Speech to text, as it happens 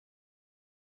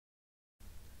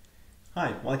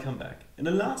Hi, welcome back. In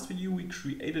the last video we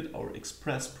created our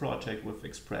Express project with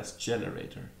Express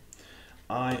generator.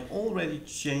 I already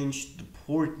changed the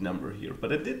port number here,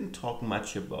 but I didn't talk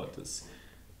much about this.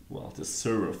 Well, the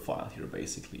server file here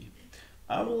basically.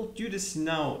 I will do this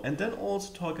now and then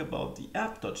also talk about the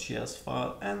app.js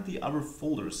file and the other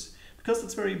folders, because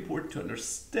it's very important to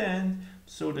understand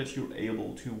so that you're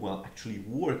able to, well, actually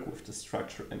work with the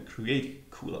structure and create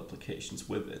cool applications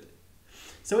with it.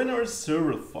 So in our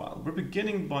server file, we're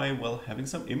beginning by, well, having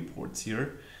some imports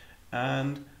here,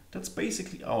 and that's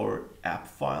basically our app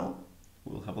file.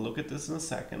 We'll have a look at this in a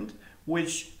second,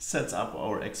 which sets up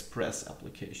our Express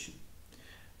application.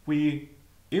 We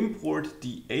import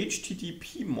the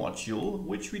HTTP module,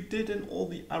 which we did in all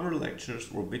the other lectures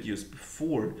or videos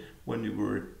before when we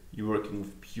were working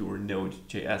with pure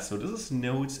Node.js. So this is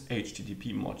Node's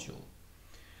HTTP module.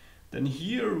 Then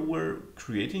here we're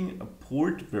creating a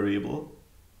port variable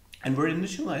and we're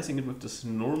initializing it with this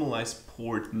normalize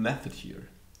port method here.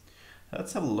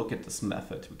 Let's have a look at this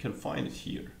method. We can find it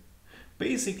here.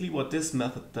 Basically what this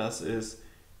method does is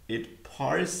it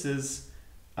parses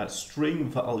a string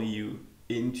value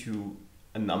into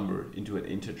a number, into an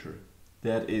integer.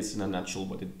 That is in a nutshell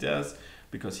what it does,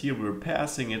 because here we're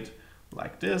passing it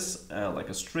like this, like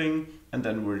a string, and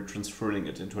then we're transferring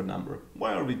it into a number.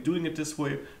 Why are we doing it this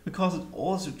way? Because it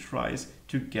also tries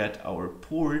to get our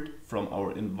port from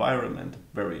our environment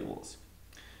variables.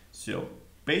 So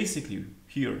basically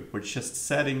here we're just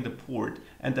setting the port,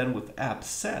 and then with app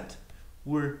set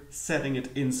we're setting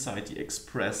it inside the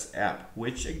Express app,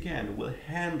 which again will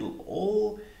handle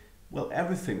all, well,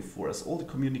 everything for us. All the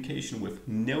communication with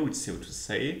Node, so to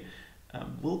say,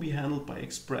 will be handled by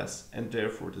Express, and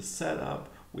therefore the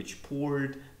setup, which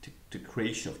port, the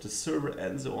creation of the server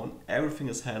and so on, everything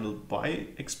is handled by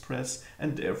Express,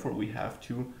 and therefore we have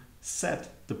to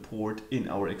set the port in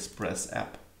our Express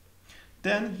app.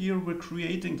 Then here we're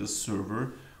creating the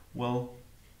server, well,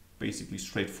 basically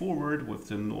straightforward with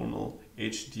the normal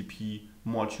HTTP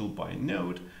module by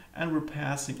Node, and we're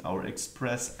passing our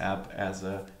Express app as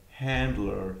a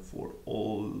handler for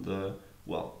all the,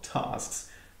 well, tasks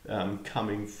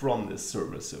coming from this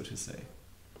server, so to say.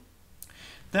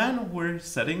 Then we're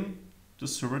setting the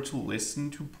server to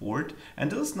listen to port,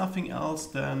 and this is nothing else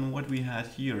than what we had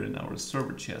here in our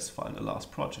server.js file in the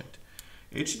last project.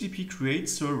 HTTP create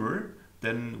server,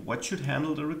 then what should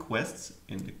handle the requests,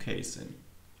 in the case in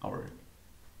our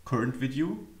current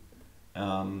video,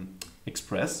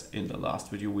 Express. In the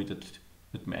last video we did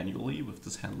it manually with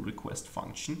this handle request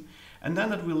function, and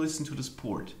then that will listen to this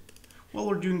port. Well,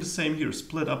 we're doing the same here,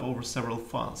 split up over several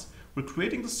files. We're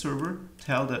creating the server,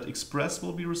 tell that Express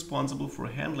will be responsible for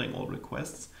handling all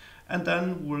requests, and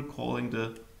then we're calling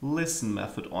the listen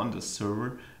method on the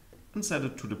server and set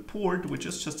it to the port, which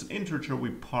is just an integer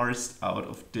we parsed out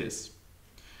of this.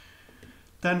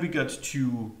 Then we got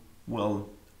to, well,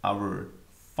 our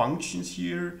functions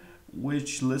here,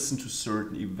 which listen to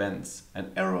certain events,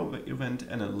 an error event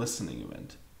and a listening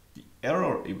event. The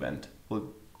error event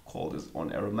will call this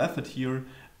onError method here,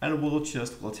 and we'll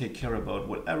take care about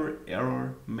whatever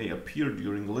error may appear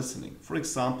during listening. For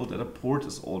example, that a port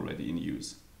is already in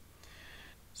use.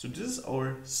 So this is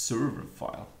our server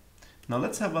file. Now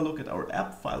let's have a look at our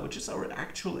app file, which is our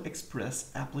actual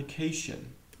Express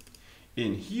application.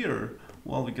 In here,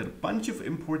 well, we got a bunch of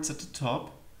imports at the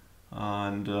top,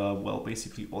 and well,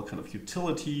 basically all kind of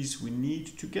utilities we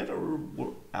need to get our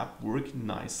app working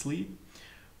nicely.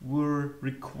 We're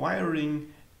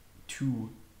requiring two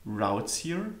routes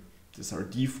here. These are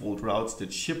default routes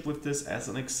that ship with this as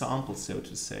an example, so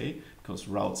to say, because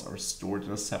routes are stored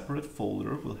in a separate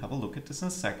folder. We'll have a look at this in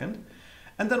a second.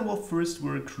 And then, well, first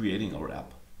we're creating our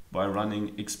app by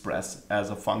running Express as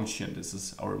a function. This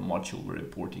is our module we're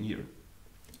importing here.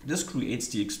 This creates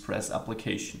the Express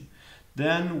application.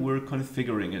 Then we're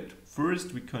configuring it.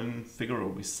 First we configure, or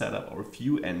we set up our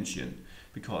view engine,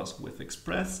 because with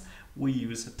Express we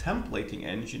use a templating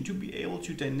engine to be able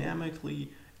to dynamically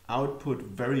output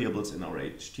variables in our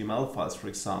HTML files, for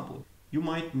example. You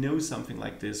might know something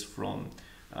like this from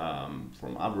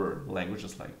other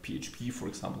languages like PHP, for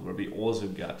example, where we also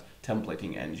got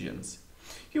templating engines.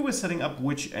 Here we're setting up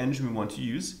which engine we want to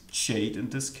use, Jade in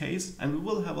this case, and we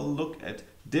will have a look at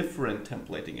different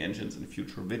templating engines in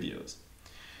future videos.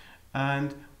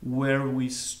 And where we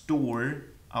store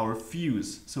our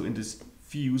views, so in this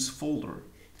views folder.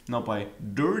 Now by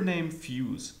dir name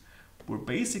views, we're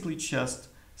basically just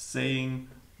saying,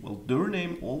 well, dir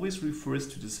name always refers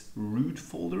to this root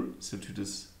folder, so to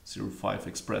this 05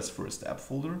 Express first app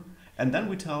folder, and then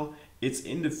we tell it's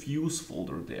in the views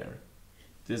folder there.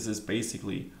 This is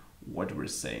basically what we're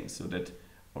saying, so that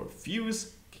our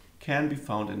views can be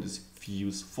found in this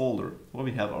views folder where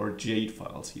we have our Jade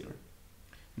files here.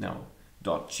 Now,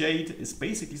 .jade is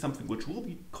basically something which will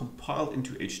be compiled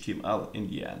into HTML in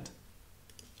the end.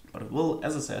 But we'll,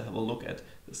 as I said, have a look at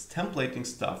this templating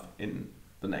stuff in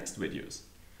the next videos.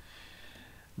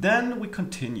 Then we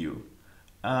continue,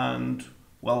 and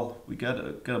well, we got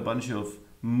a bunch of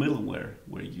middleware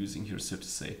we're using here, so to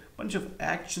say. A bunch of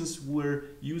actions we're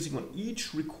using on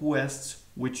each request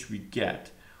which we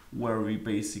get, where we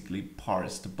basically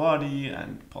parse the body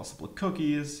and possible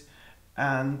cookies,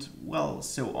 and well,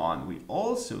 so on. We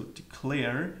also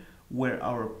declare where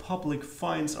our public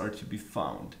files are to be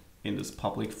found in this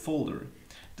public folder.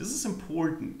 This is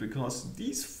important because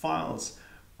these files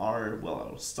are,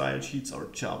 well, our style sheets, our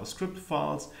JavaScript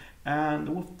files, and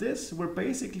with this we're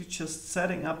basically just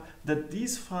setting up that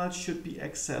these files should be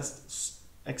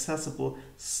accessible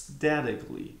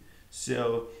statically.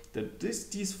 So that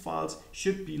these files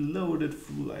should be loaded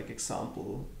through, like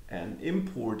example, an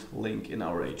import link in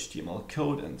our HTML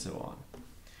code and so on.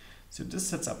 So this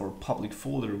sets up our public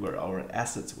folder where our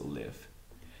assets will live.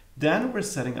 Then we're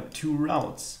setting up two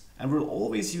routes, and we're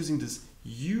always using this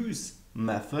use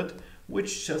method,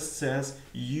 which just says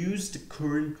use the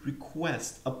current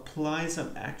request, apply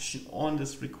some action on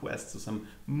this request, so some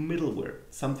middleware,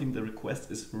 something the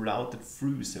request is routed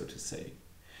through, so to say.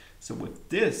 So with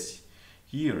this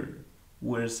here,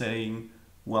 we're saying,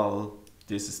 well,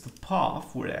 this is the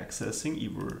path we're accessing,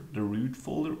 either the root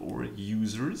folder or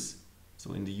users.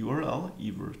 So in the URL,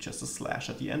 either just a slash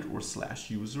at the end or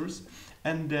 /users,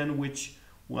 and then which,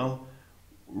 well,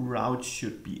 route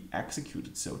should be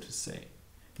executed, so to say.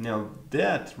 Now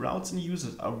that routes and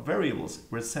users are variables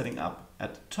we're setting up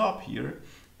at the top here,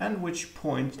 and which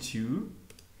point to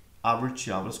our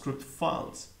JavaScript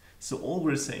files. So all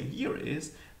we're saying here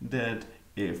is that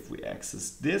if we access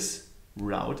this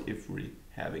route, if we're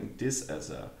having this as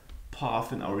a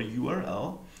path in our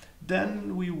URL,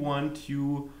 then we want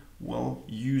to, well,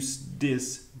 use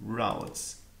this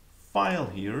routes file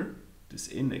here, this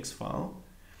index file,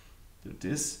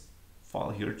 this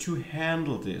file here to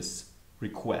handle this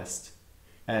request.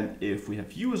 And if we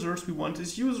have users, we want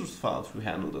this users file to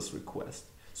handle this request.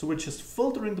 So we're just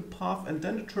filtering the path and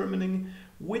then determining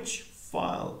which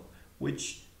file,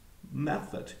 which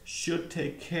method should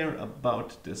take care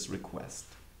about this request.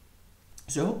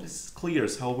 So I hope this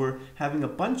clears how we're having a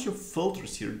bunch of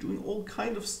filters here, doing all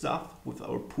kind of stuff with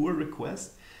our pull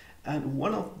request. And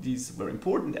one of these very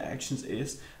important actions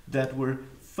is that we're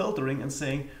filtering and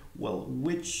saying, well,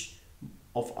 which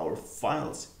of our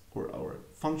files or our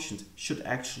functions should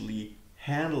actually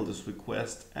handle this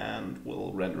request and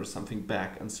will render something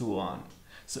back and so on.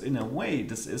 So in a way,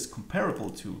 this is comparable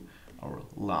to our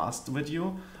last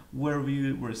video where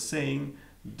we were saying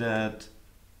that,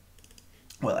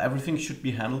 well, everything should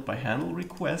be handled by handle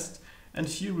request, and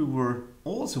here we were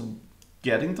also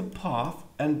getting the path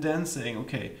and then saying,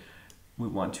 okay, we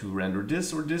want to render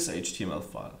this or this HTML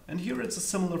file. And here it's a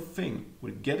similar thing.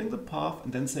 We're getting the path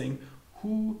and then saying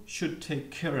who should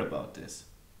take care about this.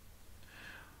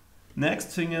 Next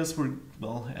thing is we're,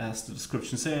 well, as the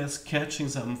description says, catching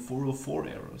some 404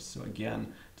 errors. So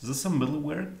again, this is some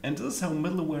middleware, and this is how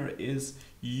middleware is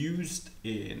used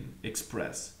in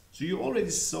Express. So you already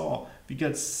saw we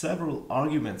got several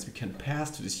arguments we can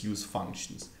pass to these use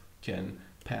functions. We can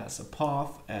pass a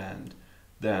path and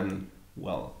then,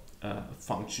 well, a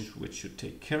function which should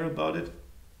take care about it.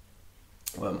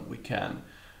 We can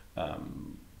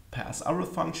pass our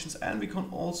functions, and we can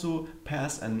also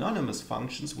pass anonymous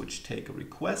functions which take a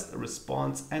request, a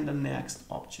response, and a next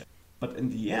object. But in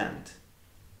the end,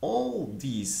 all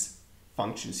these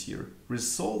functions here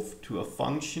resolve to a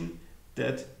function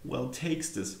that, well, takes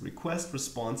this request,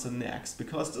 response, and next,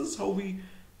 because this is how we,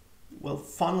 well,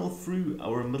 funnel through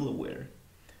our middleware.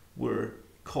 We're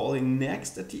calling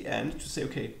next at the end to say,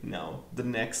 okay, now the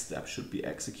next step should be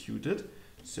executed,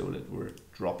 so that we're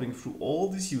dropping through all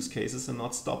these use cases and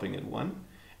not stopping at one.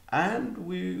 And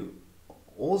we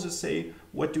also say,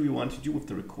 what do we want to do with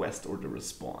the request or the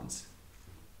response?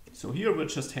 So here we're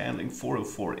just handling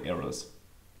 404 errors.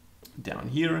 Down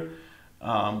here,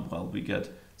 well, we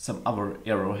get some other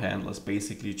error handlers,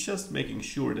 basically just making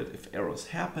sure that if errors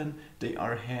happen, they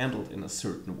are handled in a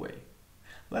certain way.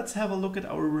 Let's have a look at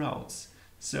our routes.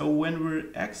 So when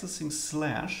we're accessing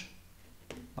slash,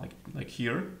 like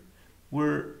here,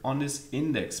 we're on this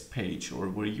index page, or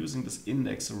we're using this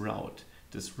index route,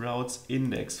 this routes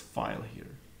index file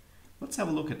here. Let's have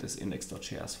a look at this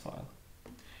index.js file.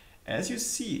 As you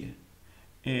see,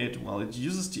 it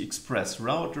uses the Express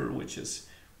router, which is,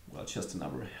 well, just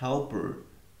another helper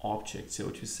object, so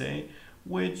to say,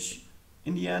 which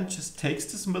in the end just takes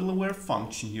this middleware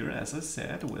function here, as I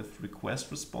said, with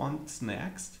request response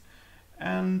next,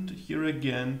 and here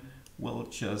again will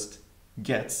just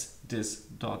gets this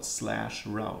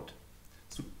 ./route.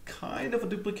 So kind of a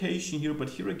duplication here, but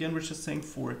here again we're just saying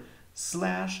for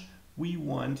slash we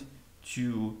want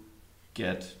to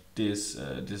get this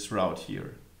this route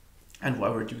here. And why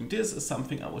we're doing this is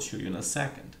something I will show you in a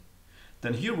second.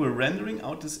 Then here we're rendering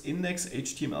out this index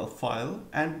HTML file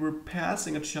and we're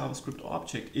passing a JavaScript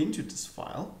object into this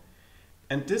file.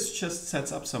 And this just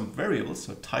sets up some variables,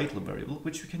 so title variable,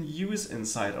 which we can use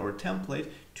inside our template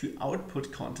to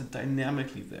output content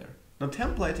dynamically there. Now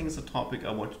templating is a topic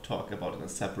I want to talk about in a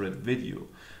separate video.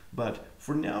 But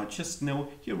for now, just know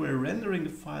here we're rendering the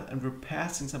file and we're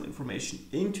passing some information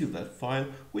into that file,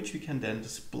 which we can then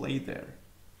display there.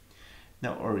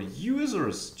 Now our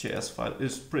users.js file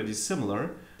is pretty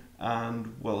similar,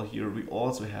 and well, here we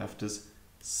also have this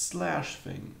slash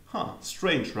thing.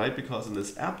 Strange, right? Because in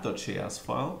this app.js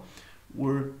file,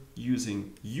 we're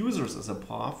using users as a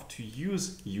path to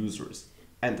use users.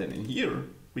 And then in here,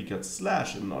 we get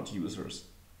slash and not users.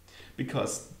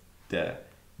 Because the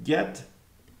get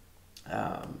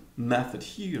method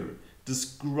here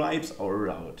describes our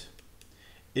route.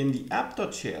 In the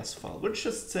app.js file, we're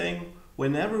just saying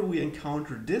whenever we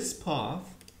encounter this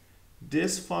path,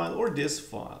 this file or this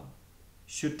file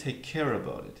should take care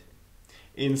about it.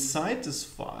 Inside this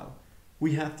file,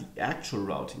 we have the actual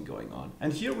routing going on.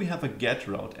 And here we have a get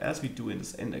route as we do in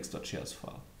this index.js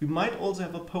file. We might also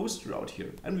have a post route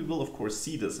here, and we will of course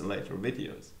see this in later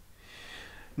videos.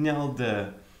 Now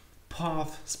the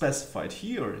path specified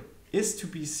here is to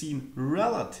be seen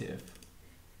relative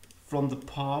from the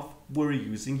path we're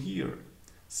using here.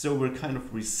 So we're kind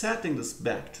of resetting this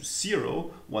back to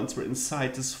 0 once we're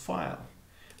inside this file.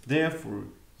 Therefore,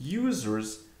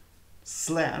 users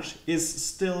slash is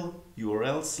still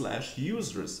URL slash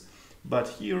users, but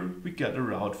here we get a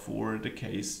route for the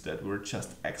case that we're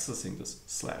just accessing this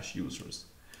slash users.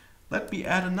 Let me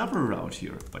add another route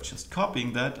here by just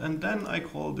copying that, and then I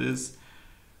call this,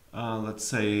 let's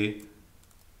say,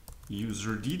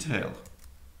 user detail,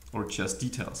 or just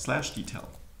detail, slash detail.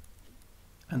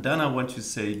 And then I want to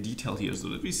say detail here so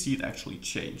that we see it actually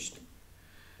changed.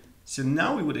 So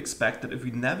now we would expect that if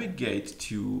we navigate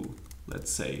to,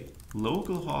 let's say,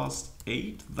 localhost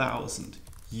 8000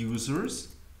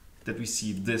 users, that we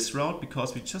see this route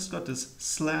because we just got this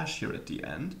slash here at the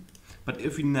end. But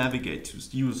if we navigate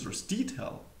to users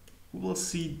detail, we will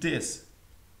see this.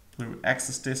 We will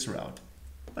access this route.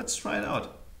 Let's try it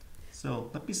out.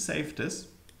 So let me save this.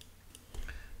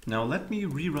 Now let me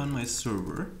rerun my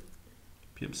server,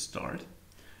 pm start,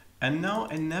 and now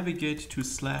I navigate to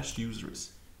slash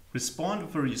users. Respond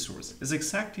with a resource is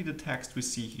exactly the text we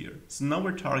see here. So now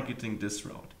we're targeting this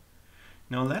route.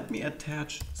 Now let me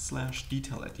attach slash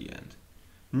detail at the end.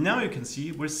 Now you can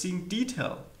see we're seeing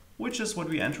detail, which is what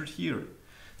we entered here.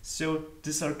 So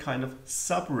these are kind of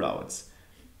sub-routes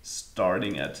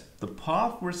starting at the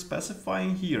path we're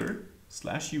specifying here,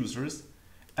 slash users,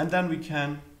 and then we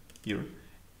can here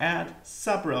add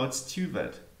sub-routes to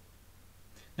that.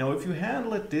 Now if you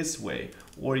handle it this way,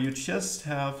 or you just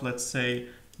have, let's say,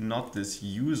 not this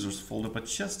users folder, but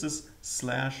just this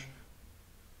slash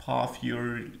path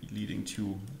here leading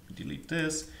to, delete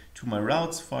this, to my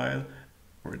routes file,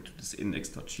 or to this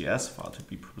index.js file to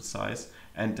be precise.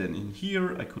 And then in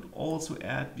here, I could also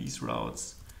add these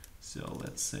routes. So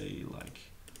let's say like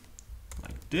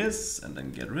this, and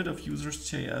then get rid of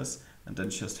users.js, and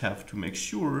then just have to make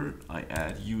sure I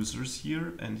add users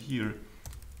here and here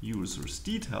users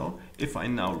detail. If I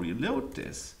now reload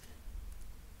this,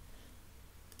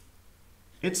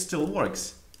 it still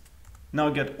works. Now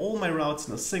I get all my routes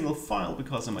in a single file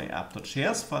because in my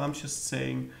app.js file I'm just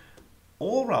saying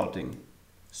all routing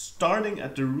starting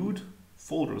at the root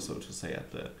folder, so to say,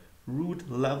 at the root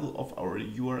level of our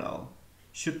URL,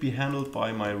 should be handled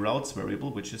by my routes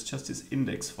variable, which is just this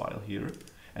index file here.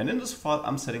 And in this file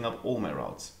I'm setting up all my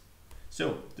routes.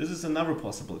 So this is another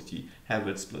possibility. Have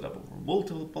it split up over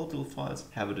multiple files,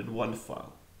 have it in one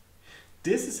file.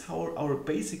 This is how our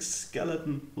basic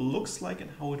skeleton looks like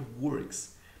and how it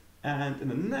works. And in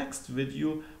the next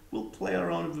video, we'll play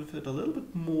around with it a little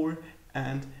bit more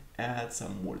and add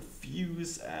some more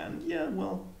views and yeah,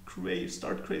 well,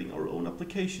 start creating our own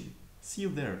application. See you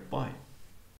there. Bye.